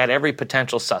looking at every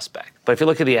potential suspect. But if you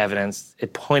look at the evidence,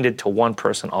 it pointed to one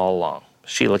person all along,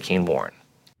 Sheila Keene Warren.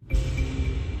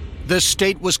 The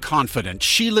state was confident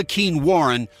Sheila Keene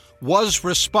Warren was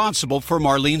responsible for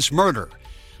Marlene's murder,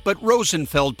 but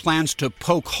Rosenfeld plans to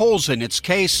poke holes in its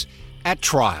case at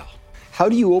trial. How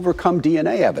do you overcome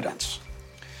DNA evidence?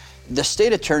 The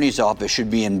state attorney's office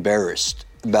should be embarrassed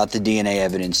about the DNA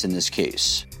evidence in this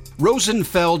case.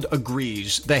 Rosenfeld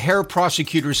agrees the hair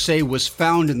prosecutors say was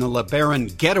found in the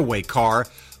LeBaron getaway car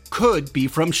could be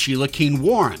from Sheila Keene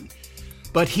Warren.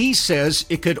 But he says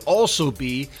it could also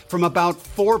be from about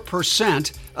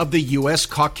 4% of the U.S.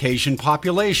 Caucasian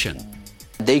population.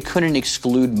 They couldn't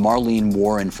exclude Marlene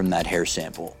Warren from that hair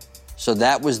sample. So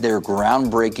that was their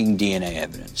groundbreaking DNA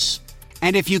evidence.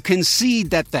 And if you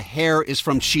concede that the hair is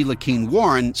from Sheila Keene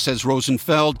Warren, says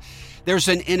Rosenfeld, there's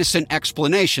an innocent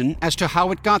explanation as to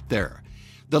how it got there.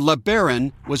 The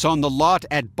LeBaron was on the lot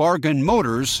at Bargain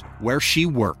Motors where she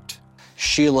worked.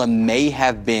 Sheila may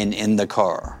have been in the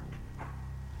car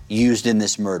used in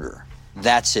this murder.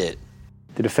 That's it.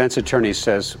 The defense attorney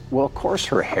says, well, of course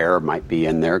her hair might be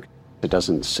in there. It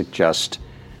doesn't suggest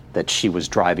that she was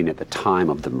driving at the time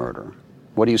of the murder.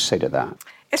 What do you say to that?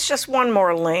 It's just one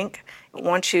more link.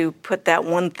 Once you put that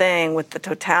one thing with the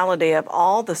totality of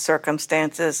all the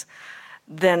circumstances,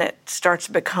 then it starts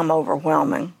to become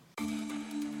overwhelming.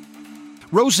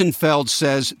 Rosenfeld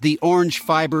says the orange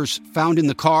fibers found in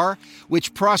the car,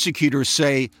 which prosecutors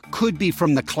say could be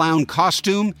from the clown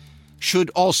costume, should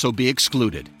also be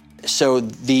excluded. So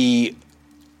the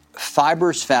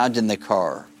fibers found in the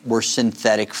car were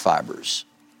synthetic fibers.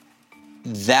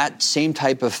 That same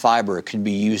type of fiber could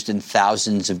be used in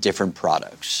thousands of different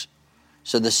products.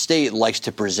 So the state likes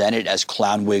to present it as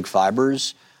clown wig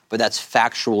fibers, but that's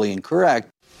factually incorrect.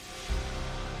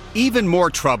 Even more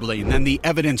troubling than the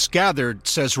evidence gathered,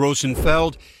 says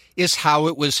Rosenfeld, is how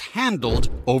it was handled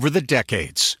over the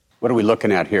decades. What are we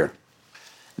looking at here?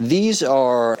 These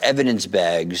are evidence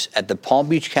bags at the Palm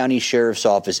Beach County Sheriff's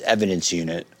Office Evidence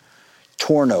Unit,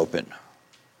 torn open.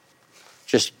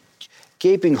 Just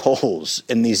gaping holes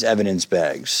in these evidence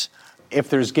bags. If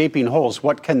there's gaping holes,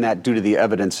 what can that do to the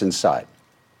evidence inside?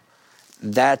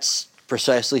 That's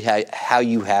precisely how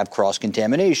you have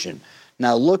cross-contamination.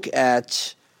 Now look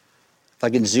at, if I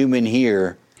can zoom in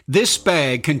here. This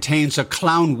bag contains a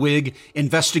clown wig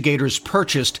investigators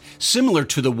purchased similar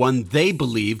to the one they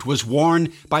believed was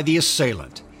worn by the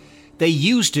assailant. They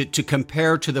used it to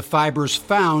compare to the fibers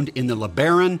found in the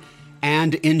LeBaron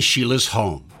and in Sheila's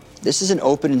home. This is an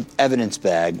open evidence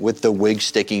bag with the wig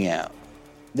sticking out.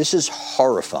 This is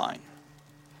horrifying.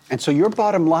 And so your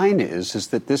bottom line is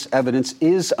that this evidence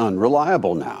is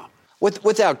unreliable now.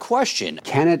 Without question.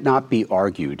 Can it not be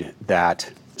argued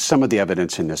that some of the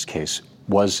evidence in this case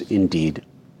was indeed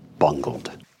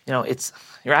bungled? You know,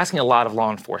 you're asking a lot of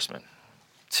law enforcement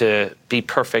to be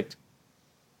perfect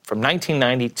from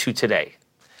 1990 to today.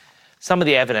 Some of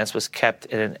the evidence was kept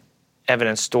in an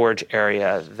evidence storage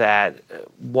area that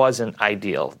wasn't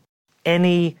ideal.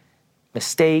 Any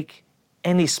mistake,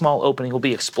 any small opening will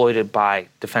be exploited by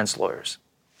defense lawyers.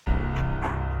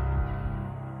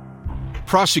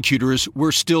 Prosecutors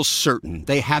were still certain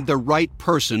they had the right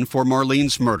person for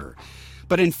Marlene's murder,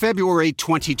 But in February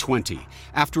 2020,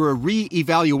 after a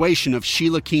re-evaluation of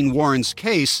Sheila Keene Warren's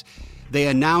case, they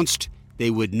announced they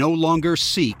would no longer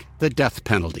seek the death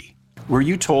penalty. Were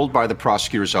you told by the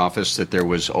prosecutor's office that there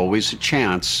was always a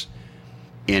chance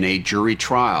in a jury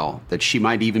trial that she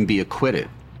might even be acquitted?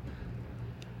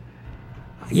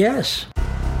 Yes.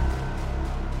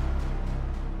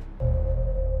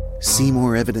 See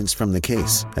more evidence from the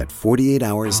case at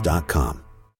 48hours.com.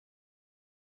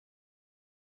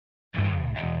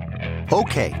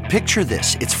 Okay, picture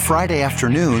this. It's Friday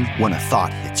afternoon when a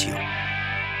thought hits you.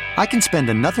 I can spend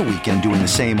another weekend doing the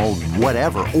same old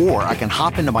whatever, or I can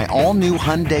hop into my all-new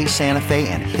Hyundai Santa Fe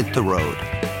and hit the road.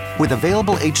 With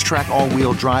available H-Track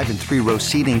all-wheel drive and 3-row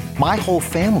seating, my whole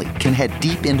family can head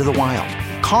deep into the wild.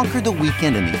 Conquer the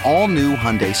weekend in the all-new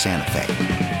Hyundai Santa Fe.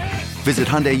 Visit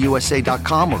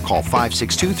HyundaiUSA.com or call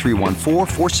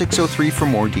 562-314-4603 for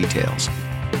more details.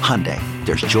 Hyundai,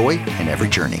 there's joy in every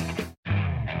journey.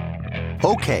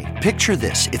 Okay, picture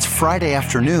this. It's Friday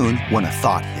afternoon when a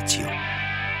thought hits you.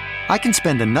 I can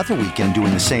spend another weekend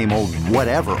doing the same old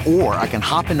whatever, or I can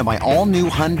hop into my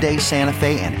all-new Hyundai Santa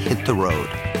Fe and hit the road.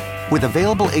 With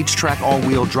available H-Track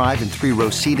all-wheel drive and 3-row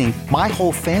seating, my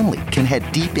whole family can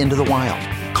head deep into the wild.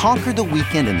 Conquer the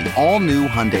weekend in the all-new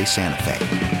Hyundai Santa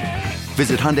Fe.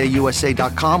 Visit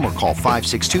HyundaiUSA.com or call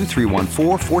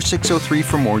 562-314-4603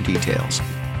 for more details.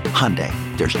 Hyundai,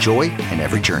 there's joy in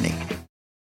every journey.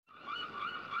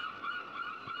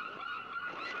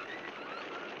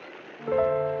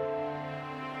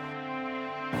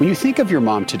 When you think of your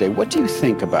mom today, what do you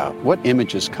think about? What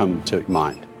images come to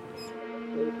mind?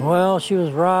 Well, she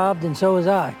was robbed, and so was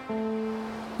I.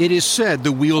 It is said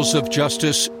the wheels of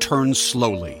justice turn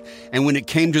slowly, and when it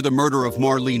came to the murder of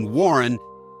Marlene Warren,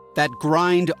 that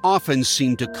grind often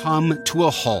seemed to come to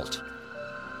a halt.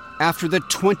 After the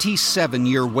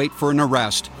 27-year wait for an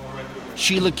arrest,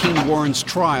 Sheila Keene Warren's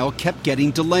trial kept getting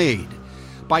delayed.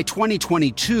 By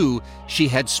 2022, she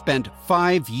had spent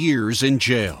 5 years in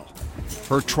jail.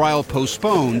 Her trial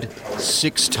postponed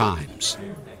 6 times.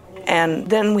 And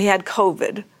then we had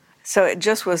COVID. So it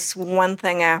just was one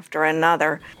thing after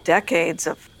another. Decades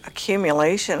of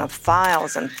accumulation of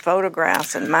files and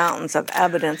photographs and mountains of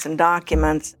evidence and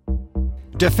documents.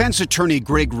 Defense attorney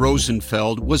Greg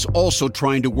Rosenfeld was also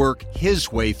trying to work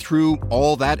his way through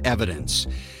all that evidence.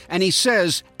 And he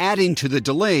says adding to the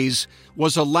delays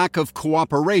was a lack of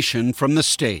cooperation from the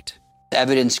state.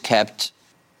 Evidence kept,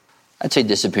 I'd say,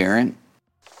 disappearing.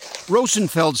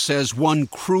 Rosenfeld says one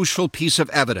crucial piece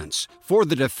of evidence for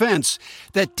the defense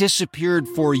that disappeared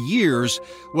for years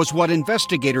was what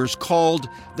investigators called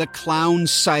the clown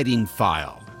sighting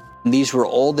file. These were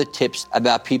all the tips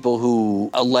about people who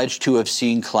alleged to have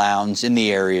seen clowns in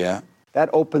the area.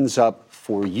 That opens up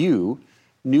for you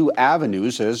new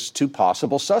avenues as to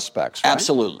possible suspects, right?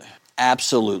 Absolutely.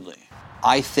 Absolutely.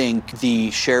 I think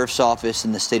the sheriff's office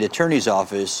and the state attorney's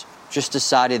office just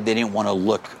decided they didn't want to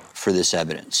look for this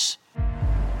evidence.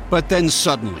 But then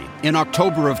suddenly, in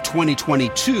October of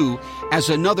 2022, as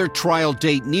another trial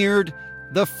date neared,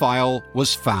 the file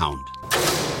was found.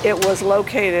 It was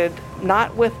located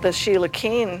not with the Sheila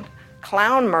Keene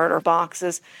clown murder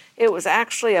boxes. It was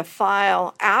actually a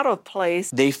file out of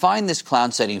place. They find this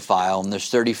clown sighting file, and there's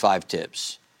 35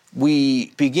 tips.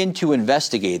 We begin to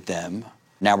investigate them.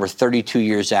 Now we're 32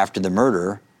 years after the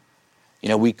murder. You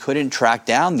know, we couldn't track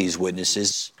down these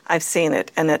witnesses. I've seen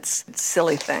it, and it's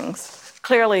silly things.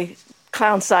 Clearly,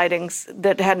 clown sightings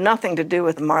that had nothing to do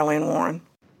with Marlene Warren.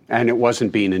 And it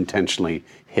wasn't being intentionally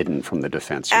hidden from the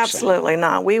defense? Absolutely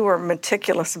not. We were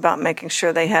meticulous about making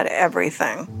sure they had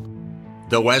everything.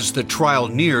 Though as the trial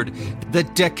neared, the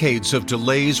decades of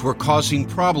delays were causing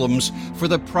problems for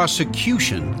the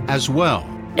prosecution as well.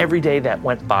 Every day that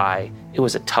went by, it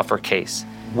was a tougher case.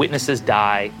 Witnesses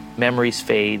die, memories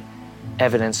fade,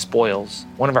 evidence spoils.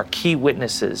 One of our key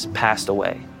witnesses passed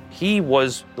away. He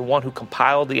was the one who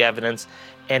compiled the evidence,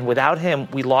 and without him,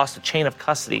 we lost a chain of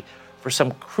custody for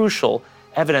some crucial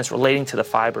evidence relating to the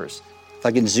fibers. If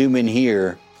I can zoom in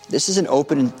here, this is an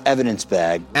open evidence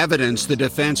bag. Evidence the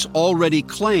defense already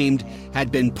claimed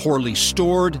had been poorly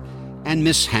stored and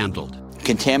mishandled.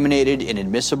 Contaminated,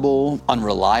 inadmissible,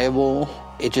 unreliable.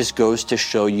 It just goes to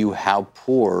show you how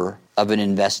poor of an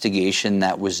investigation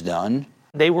that was done.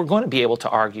 They were going to be able to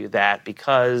argue that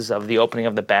because of the opening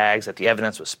of the bags, that the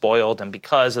evidence was spoiled, and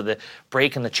because of the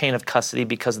break in the chain of custody,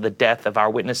 because of the death of our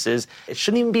witnesses, it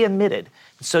shouldn't even be admitted.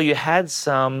 So you had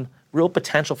some real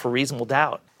potential for reasonable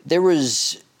doubt. There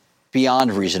was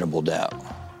beyond reasonable doubt.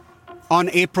 On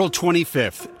April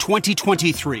 25th,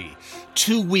 2023,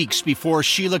 2 weeks before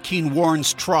Sheila Keene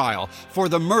Warren's trial for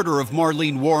the murder of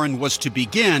Marlene Warren was to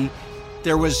begin,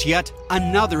 there was yet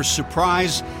another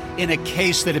surprise in a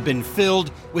case that had been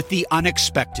filled with the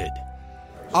unexpected.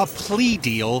 A plea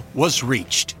deal was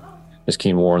reached. Ms.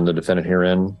 Keene-Warren, the defendant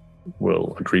herein,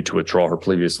 will agree to withdraw her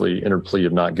previously entered plea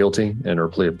of not guilty and her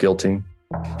plea of guilty.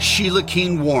 Sheila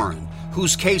Keene-Warren,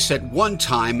 whose case at one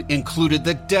time included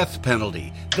the death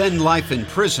penalty, then life in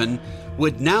prison,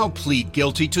 would now plead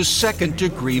guilty to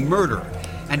second-degree murder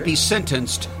and be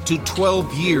sentenced to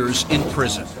 12 years in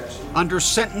prison. Under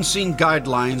sentencing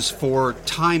guidelines for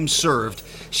time served,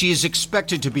 she is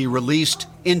expected to be released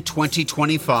in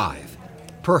 2025,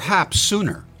 perhaps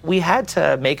sooner. We had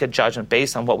to make a judgment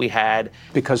based on what we had.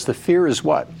 Because the fear is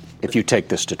what, if you take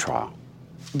this to trial?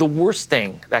 The worst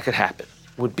thing that could happen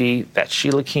would be that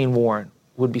Sheila Keene-Warren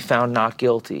would be found not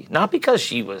guilty. Not because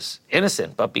she was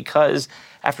innocent, but because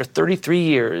after 33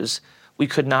 years, we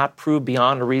could not prove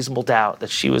beyond a reasonable doubt that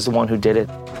she was the one who did it.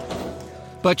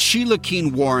 But Sheila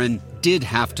Keene-Warren did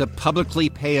have to publicly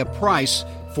pay a price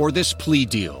for this plea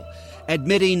deal,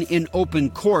 admitting in open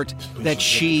court that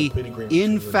she,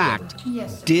 in fact,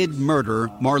 did murder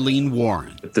Marlene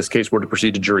Warren. If this case were to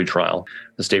proceed to jury trial,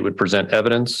 the state would present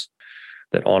evidence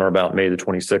that on or about May the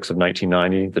 26th of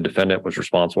 1990, the defendant was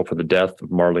responsible for the death of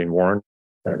Marlene Warren.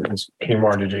 Ms.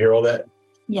 Keene-Warren, did you hear all that?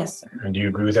 Yes. And do you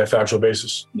agree with that factual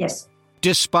basis? Yes.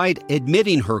 Despite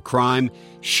admitting her crime,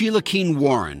 Sheila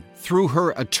Keene-Warren, through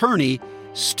her attorney,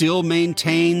 still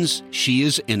maintains she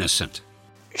is innocent.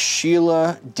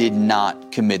 Sheila did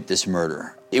not commit this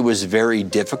murder. It was very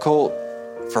difficult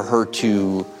for her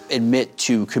to admit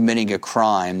to committing a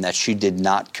crime that she did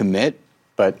not commit.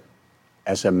 But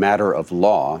as a matter of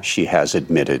law, she has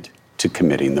admitted to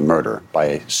committing the murder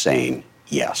by saying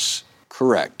yes.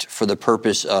 Correct, for the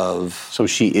purpose of... So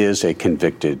she is a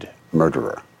convicted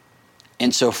murderer.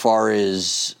 Insofar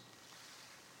as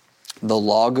the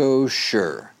law goes,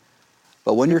 sure.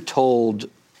 But when you're told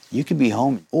you can be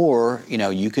home or,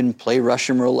 you can play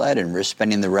Russian roulette and risk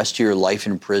spending the rest of your life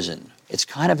in prison, it's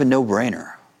kind of a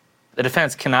no-brainer. The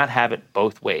defense cannot have it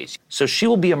both ways. So she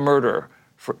will be a murderer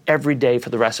for every day for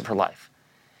the rest of her life.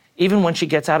 Even when she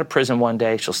gets out of prison one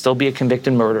day, she'll still be a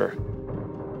convicted murderer.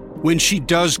 When she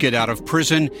does get out of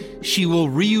prison, she will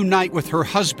reunite with her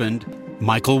husband,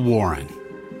 Michael Warren.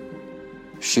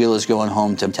 Sheila's going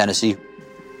home to Tennessee.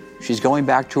 She's going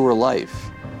back to her life.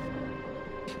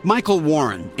 Michael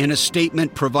Warren, in a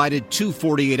statement provided to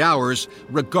 48 Hours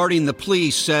regarding the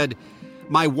plea, said,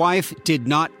 "My wife did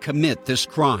not commit this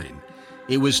crime.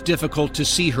 It was difficult to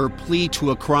see her plea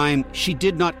to a crime she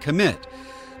did not commit,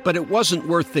 but it wasn't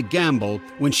worth the gamble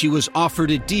when she was offered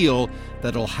a deal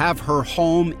that'll have her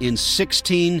home in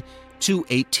 16 to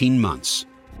 18 months.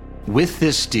 With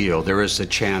this deal, there is a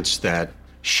chance that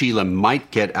Sheila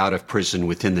might get out of prison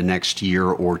within the next year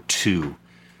or two.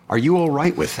 Are you all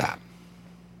right with that?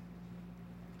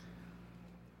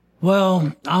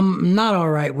 Well, I'm not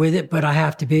all right with it, but I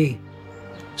have to be.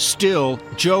 Still,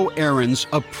 Joe Ahrens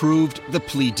approved the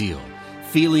plea deal,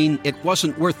 feeling it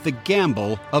wasn't worth the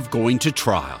gamble of going to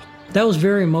trial. That was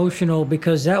very emotional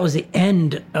because that was the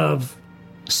end of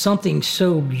something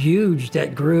so huge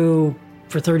that grew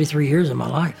for 33 years of my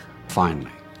life.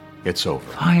 Finally, it's over.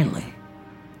 Finally.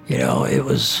 It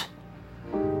was...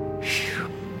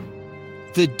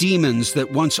 The demons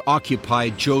that once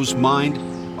occupied Joe's mind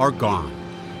are gone,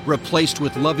 replaced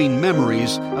with loving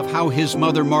memories of how his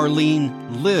mother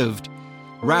Marlene lived,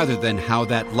 rather than how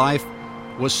that life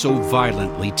was so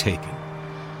violently taken.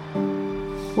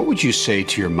 What would you say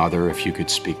to your mother if you could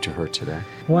speak to her today?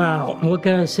 Wow, what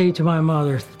can I say to my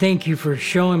mother? Thank you for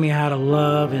showing me how to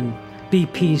love and be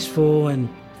peaceful, and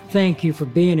thank you for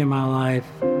being in my life.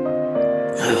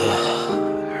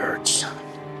 Hurts.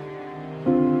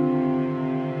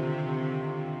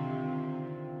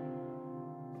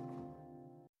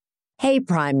 Hey,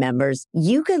 Prime members,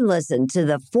 you can listen to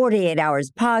the 48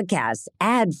 Hours podcast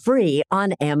ad-free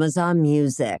on Amazon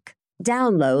Music.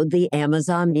 Download the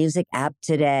Amazon Music app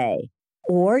today.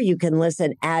 Or you can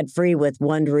listen ad-free with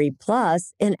Wondery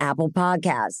Plus in Apple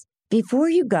Podcasts. Before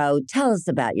you go, tell us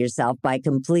about yourself by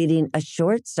completing a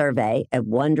short survey at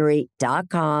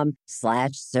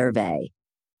Wondery.com/survey.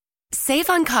 Save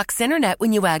on Cox Internet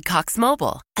when you add Cox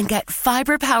Mobile and get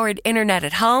fiber-powered internet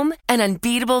at home and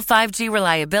unbeatable 5G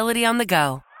reliability on the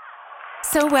go.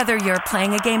 So whether you're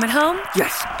playing a game at home,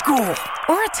 yes, cool,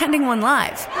 or attending one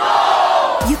live,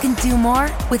 you can do more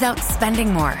without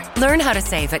spending more. Learn how to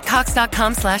save at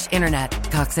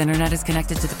cox.com/internet. Cox Internet is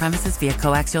connected to the premises via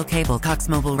coaxial cable. Cox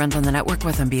Mobile runs on the network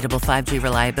with unbeatable 5G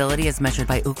reliability as measured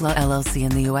by Ookla LLC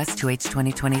in the U.S. to H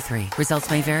 2023.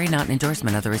 Results may vary, not an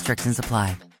endorsement. Other restrictions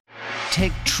apply.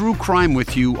 Take true crime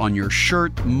with you on your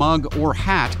shirt, mug, or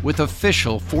hat with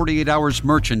official 48 Hours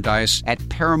merchandise at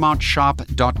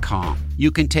ParamountShop.com. You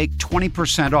can take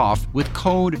 20% off with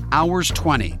code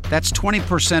HOURS20. That's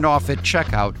 20% off at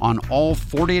checkout on all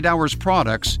 48 Hours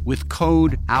products with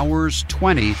code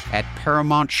HOURS20 at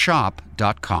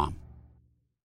ParamountShop.com.